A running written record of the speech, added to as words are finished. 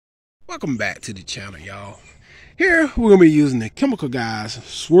Welcome back to the channel, y'all. Here we're gonna be using the Chemical Guys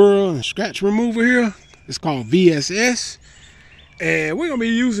swirl and scratch remover here. It's called VSS, and we're gonna be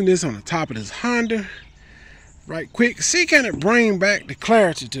using this on the top of this Honda right quick. See, can it bring back the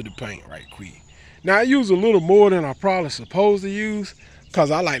clarity to the paint right quick. Now I use a little more than I probably supposed to use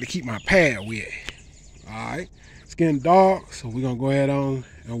because I like to keep my pad wet. All right, it's getting dark, so we're gonna go ahead on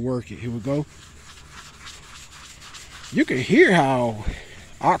and work it. Here we go. You can hear how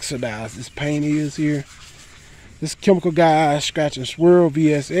oxidized this paint is here. This Chemical Guys scratch and swirl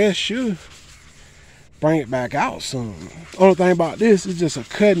VSS should bring it back out soon. Only thing about this is just a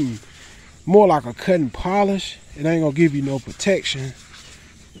cutting, more like a cutting polish. It ain't gonna give you no protection,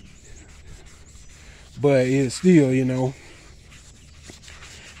 but it's still, you know,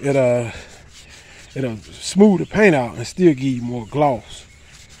 it'll smooth the paint out and still give you more gloss.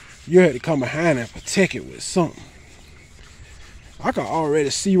 You have to come behind and protect it with something. I can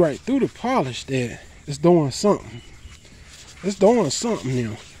already see right through the polish that it's doing something. It's doing something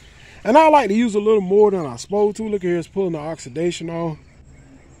now. And I like to use a little more than I'm supposed to. Look here, it's pulling the oxidation off.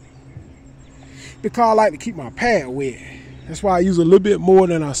 Because I like to keep my pad wet. That's why I use a little bit more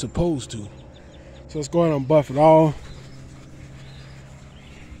than I'm supposed to. So let's go ahead and buff it off.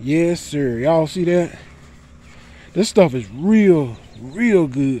 Yes, sir. Y'all see that? This stuff is real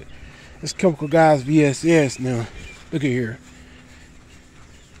good. This Chemical Guys VSS now. Look at here.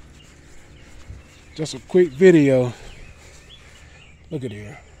 Just a quick video. Look at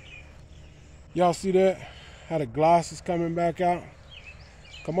here. Y'all see that? How the gloss is coming back out?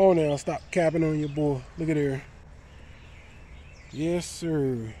 Come on now, stop capping on your boy. Look at here. Yes,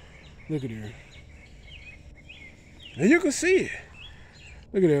 sir. Look at here. And you can see it.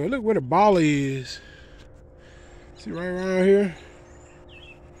 Look at there. Look where the ball is. See right around here?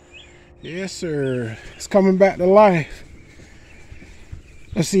 Yes, sir. It's coming back to life.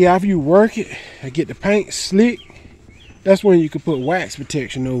 Let's see, after you work it and get the paint slick, that's when you can put wax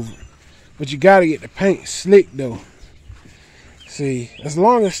protection over it. But you gotta get the paint slick though. See, as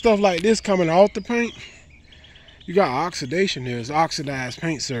long as stuff like this coming off the paint, you got oxidation there. It's oxidized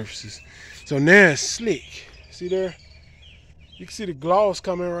paint surfaces. So now it's slick. See there? You can see the gloss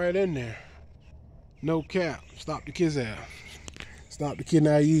coming right in there. No cap. Stop the kids out. Stop the kid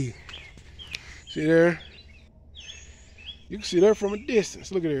naive. See there? You can see that from a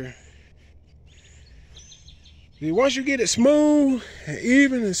distance. Look at her. See, once you get it smooth and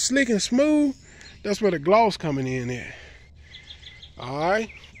even and slick and smooth, that's where the gloss coming in at. Alright.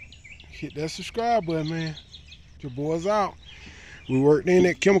 Hit that subscribe button, man. Your boy's out. We worked in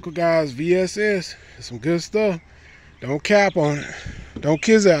that Chemical Guys VSS. It's some good stuff. Don't cap on it. Don't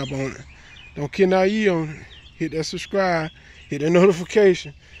kiss out on it. Don't kid naive on it. Hit that subscribe. Hit that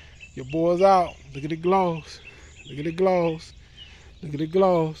notification. Your boy's out. Look at the gloss. Look at the gloss. Look at the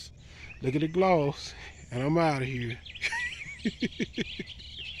gloss. Look at the gloss. And I'm out of here.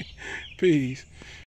 Peace.